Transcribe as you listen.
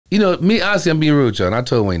you know, me, honestly, I'm being real with y'all. And I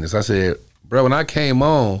told Wayne this. I said, bro, when I came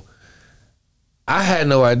on, I had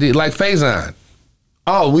no idea. Like Faizon.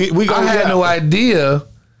 Oh, I had no idea.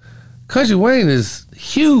 Kountry Wayne is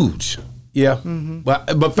huge. Yeah, but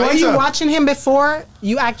Faizon, were you watching him before?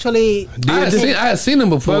 You actually I had seen him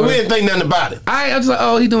before, but we didn't think nothing about it. I was like,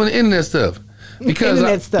 oh, he doing the internet stuff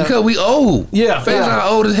because we old. Yeah, Faizon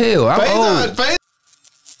old as hell. I'm old.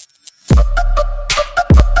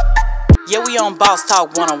 Yeah, we on Boss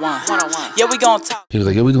Talk 101. Yeah, we gonna talk. He was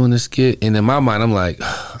like, yeah, we doing this skit, and in my mind, I'm like,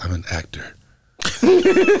 I'm an actor.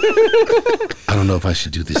 I don't know if I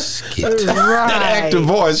should do this skit. Right. That actor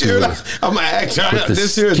voice. I'm an actor.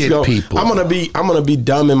 This here is people. I'm gonna be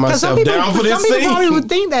dumbing myself down for this scene. Some people probably would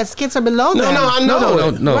think that skits are below them. No, I know.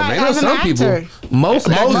 No. Right, Man, some people, most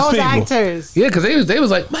actors. Yeah, because they was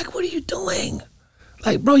like, Mike, what are you doing?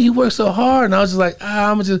 Like, bro, you work so hard, and I was just like,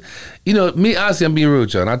 I'm just, you know, me. Honestly, I'm being real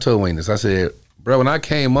with y'all. And I told Wayne this. I said, bro, when I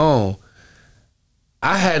came on,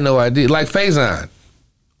 I had no idea. Like Faizon.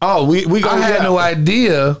 Oh, I had no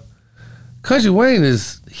idea. Kountry Wayne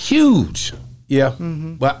is huge. Yeah,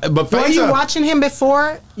 but Faizon, were you watching him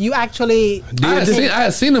before? You actually I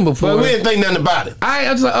had seen him before, but we didn't think nothing about it.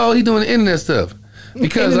 I was like, oh, he doing the internet stuff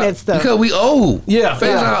because we old. Yeah,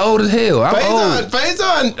 Faizon old as hell. I'm old.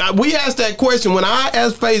 Faizon, we asked that question when I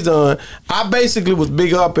asked Faizon. I basically was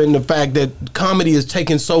big up in the fact that comedy is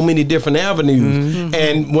taking so many different avenues,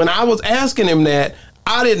 and when I was asking him that,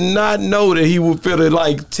 I did not know that he would feel to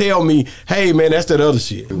like tell me, hey man, that's that other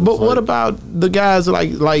shit. But what about the guys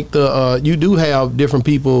like the you do have different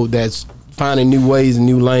people that's finding new ways and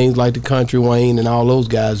new lanes, like the Kountry Wayne and all those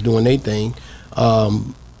guys doing their thing.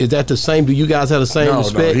 Is that the same? Do you guys have the same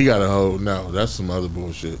respect? No, he got a whole that's some other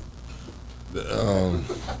bullshit.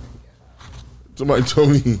 Somebody told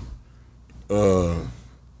me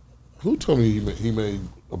who told me he made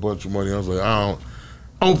a bunch of money. I was like, I don't.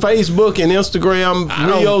 On Facebook and Instagram,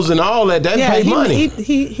 Reels and all that pay money.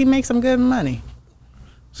 He makes some good money.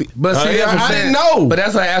 But see, I didn't know. But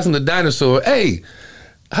that's like asking the dinosaur, hey,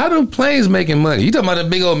 how them planes making money? You talking about the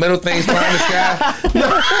big old metal things flying in the sky?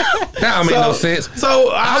 That don't make no sense.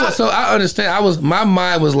 So I understand. My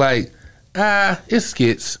mind was like, it's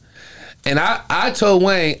skits. And I told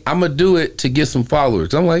Wayne, I'm gonna do it to get some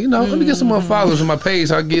followers. I'm like, let me get some more followers on my page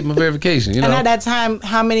so I can get my verification. You know. And at that time,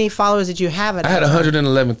 how many followers did you have? I had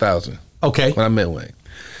 111,000. Okay. When I met Wayne,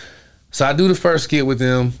 so I do the first skit with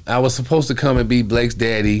him. I was supposed to come and be Blake's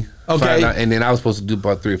daddy. Okay. And then I was supposed to do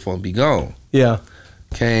about 3 or 4 and be gone. Yeah.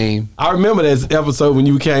 Came. I remember that episode when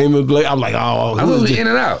you came with Blake. I'm like, oh, I was in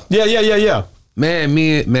and out. Yeah.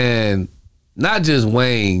 Man, not just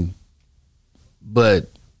Wayne, but.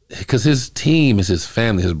 Because his team is his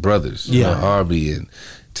family, his brothers. Yeah. Arby and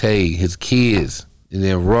Tay, his kids, and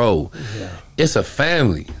then Ro. Yeah. It's a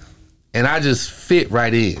family. And I just fit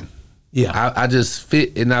right in. Yeah. I just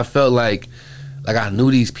fit, and I felt like I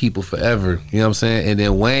knew these people forever. You know what I'm saying? And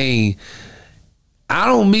then Wayne, I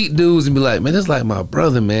don't meet dudes and be like, man, that's like my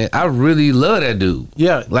brother, man. I really love that dude.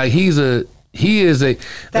 Yeah. Like he is a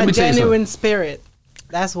that genuine spirit.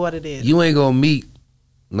 That's what it is. You ain't gonna meet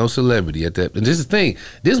no celebrity at that. And this is the thing.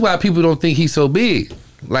 This is why people don't think he's so big,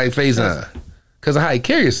 like Faizon. Because of how he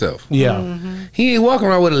carry himself. Yeah. He ain't walking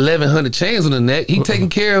around with 1,100 chains on the neck. He taking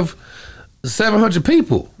care of 700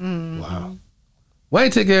 people. Wow. Wayne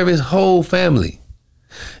take care of his whole family.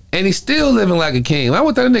 And he's still living like a king. When I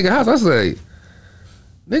went to that nigga house, I say,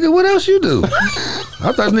 nigga, what else you do?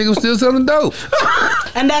 I thought this nigga was still selling dope.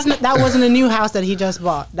 And that wasn't a new house that he just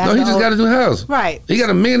bought. No, he just got a new house. Right. He got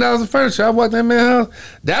 $1 million of furniture. I walked that man's house.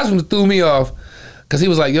 That's when it threw me off. Cause he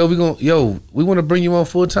was like, we want to bring you on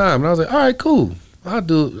full time. And I was like, all right, cool. I'll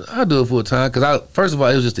do it full time. Cause first of all,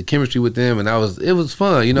 it was just the chemistry with them, and it was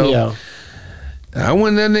fun, you know. Yeah. And I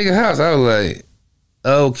went in that nigga house. I was like,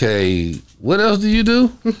 okay, what else do you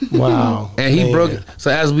do? Wow. And he broke it. So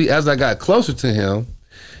as I got closer to him,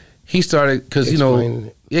 he started, cause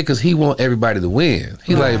cause he want everybody to win.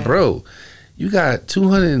 He like, bro, you got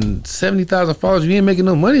 270,000 followers. You ain't making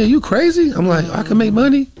no money. Are you crazy? I'm like, I can make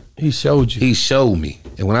money. He showed you. He showed me.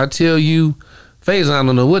 And when I tell you, Faizon, I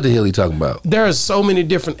don't know what the hell he talking about. There are so many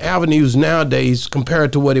different avenues nowadays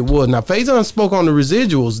compared to what it was. Now, Faizon spoke on the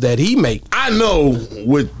residuals that he make. I know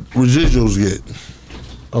what residuals get.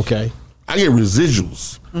 Okay. I get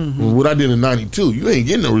residuals. What I did in '92, you ain't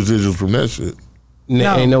getting no residuals from that shit.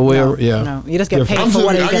 No, ain't nowhere. No, yeah. No, you just get paid for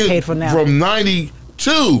what you get paid for now. From '92.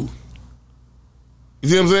 You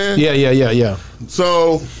see what I'm saying? Yeah.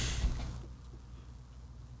 So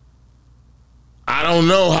I don't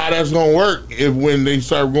know how that's gonna work if when they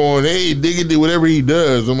start going, hey, Diggy do whatever he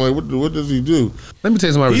does. I'm like, what does he do? Let me tell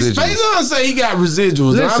you some residuals. Faizon say he got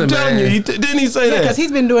residuals. Listen, I'm telling man. you, didn't he say that? Because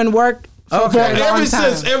he's been doing work for a long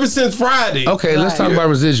time. ever since Friday. Okay, let's talk about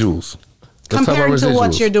residuals. Comparing to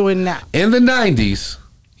what you're doing now. In the 90s,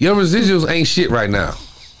 your residuals ain't shit right now.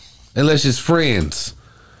 Unless it's friends.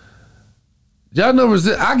 Y'all know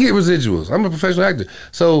I get residuals. I'm a professional actor.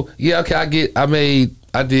 So yeah, okay, I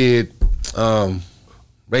did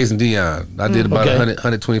Raising Dion. I did about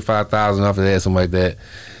 125,000 off of that, something like that.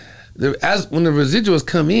 When the residuals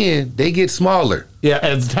come in, they get smaller. Yeah,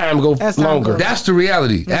 as time goes longer. That's the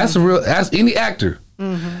reality. Ask any actor.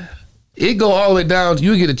 It go all the way down.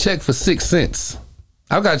 You get a check for 6 cents.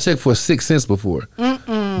 I got a check for 6 cents before.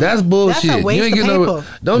 That's bullshit. That's a waste you ain't of getting paper.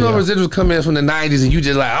 no residuals come in from the 90s and you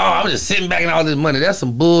just like, oh, I'm just sitting back in all this money. That's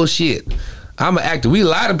some bullshit. I'm an actor. We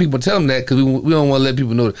lie to people, tell them that because we don't want to let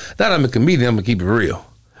people know that I'm a comedian. I'm gonna keep it real.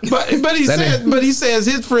 But he says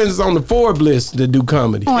his friends is on the Forbes list that do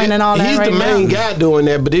comedy. And all that He's right the main now. guy doing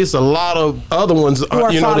that, but it's a lot of other ones,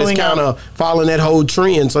 that's kind of following that whole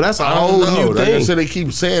trend. So that's a whole new Like thing. I said, they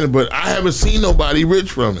keep saying it, but I haven't seen nobody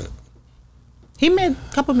rich from it. He made a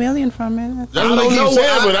couple million from it. That's what they keep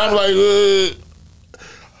saying, but I'm like,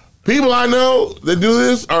 people I know that do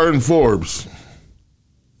this are in Forbes.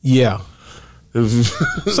 Yeah. So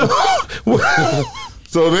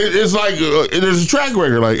it's like there's a track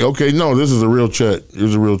record. Like, okay, no, this is a real check.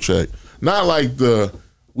 Here's a real check, not like the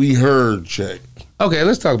we heard check. Okay,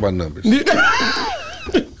 let's talk about numbers. we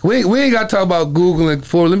ain't got to talk about Google and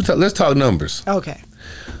Forbes. Let's talk numbers. Okay.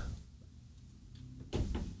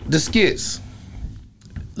 The skits.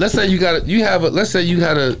 Let's say you had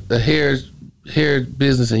a hair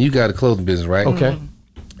business and you got a clothing business, right? Okay.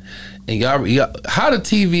 And y'all how do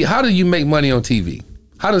you make money on TV?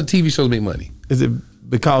 How do TV shows make money? Is it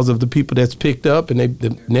because of the people that's picked up and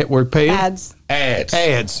the network pay? Ads.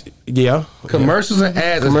 Yeah. Commercials and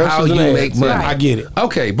ads is how you make money. Right. I get it.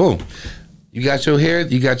 Okay, boom. You got your hair,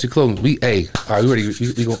 you got your clothing. All right, we ready.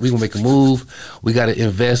 We gonna make a move. We got to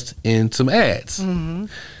invest in some ads.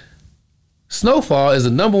 Snowfall is the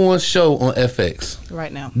 #1 show on FX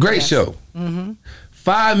right now. Great show.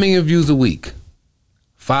 5 million views a week.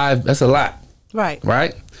 5. That's a lot. Right.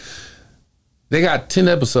 Right. They got 10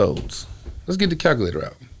 episodes. Let's get the calculator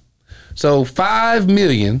out. So 5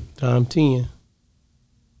 million times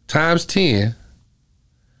 10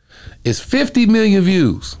 is 50 million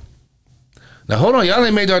views. Now hold on, y'all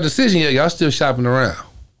ain't made your decision yet. Y'all still shopping around.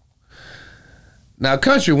 Now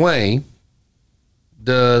Kountry Wayne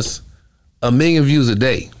does 1 million views a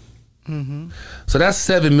day. So that's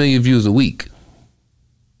 7 million views a week.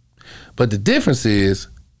 But the difference is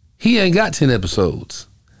he ain't got 10 episodes.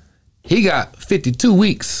 He got 52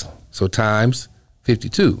 weeks. So times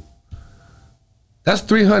 52. That's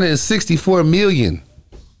 364 million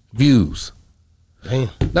views. Damn.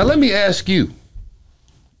 Now let me ask you,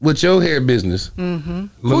 with your hair business, who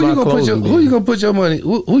you gonna put your money?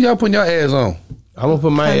 Who y'all putting your ads on? I'm gonna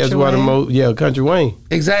put my ads where the most. Yeah, Kountry Wayne.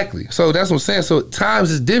 Exactly. So that's what I'm saying. So times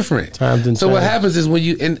is different. So what happens is when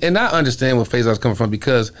you and I understand where Faizon's coming from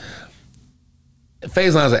because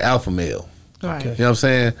Faizon's an alpha male. Right. You know what I'm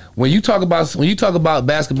saying? When you talk about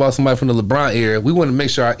basketball, somebody from the LeBron era, we want to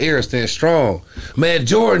make sure our era stands strong. Man,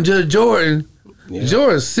 Jordan's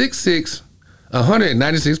 6'6",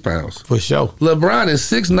 196 pounds. For sure. LeBron is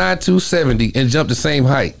 6'9", 270 and jumped the same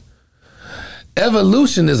height.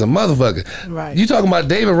 Evolution is a motherfucker. Right. You talking about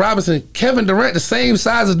David Robinson, Kevin Durant, the same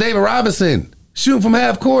size as David Robinson, shooting from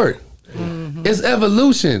half court. It's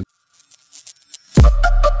evolution.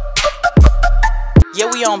 Yeah,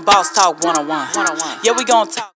 we on Boss Talk 101. Yeah, we gonna talk.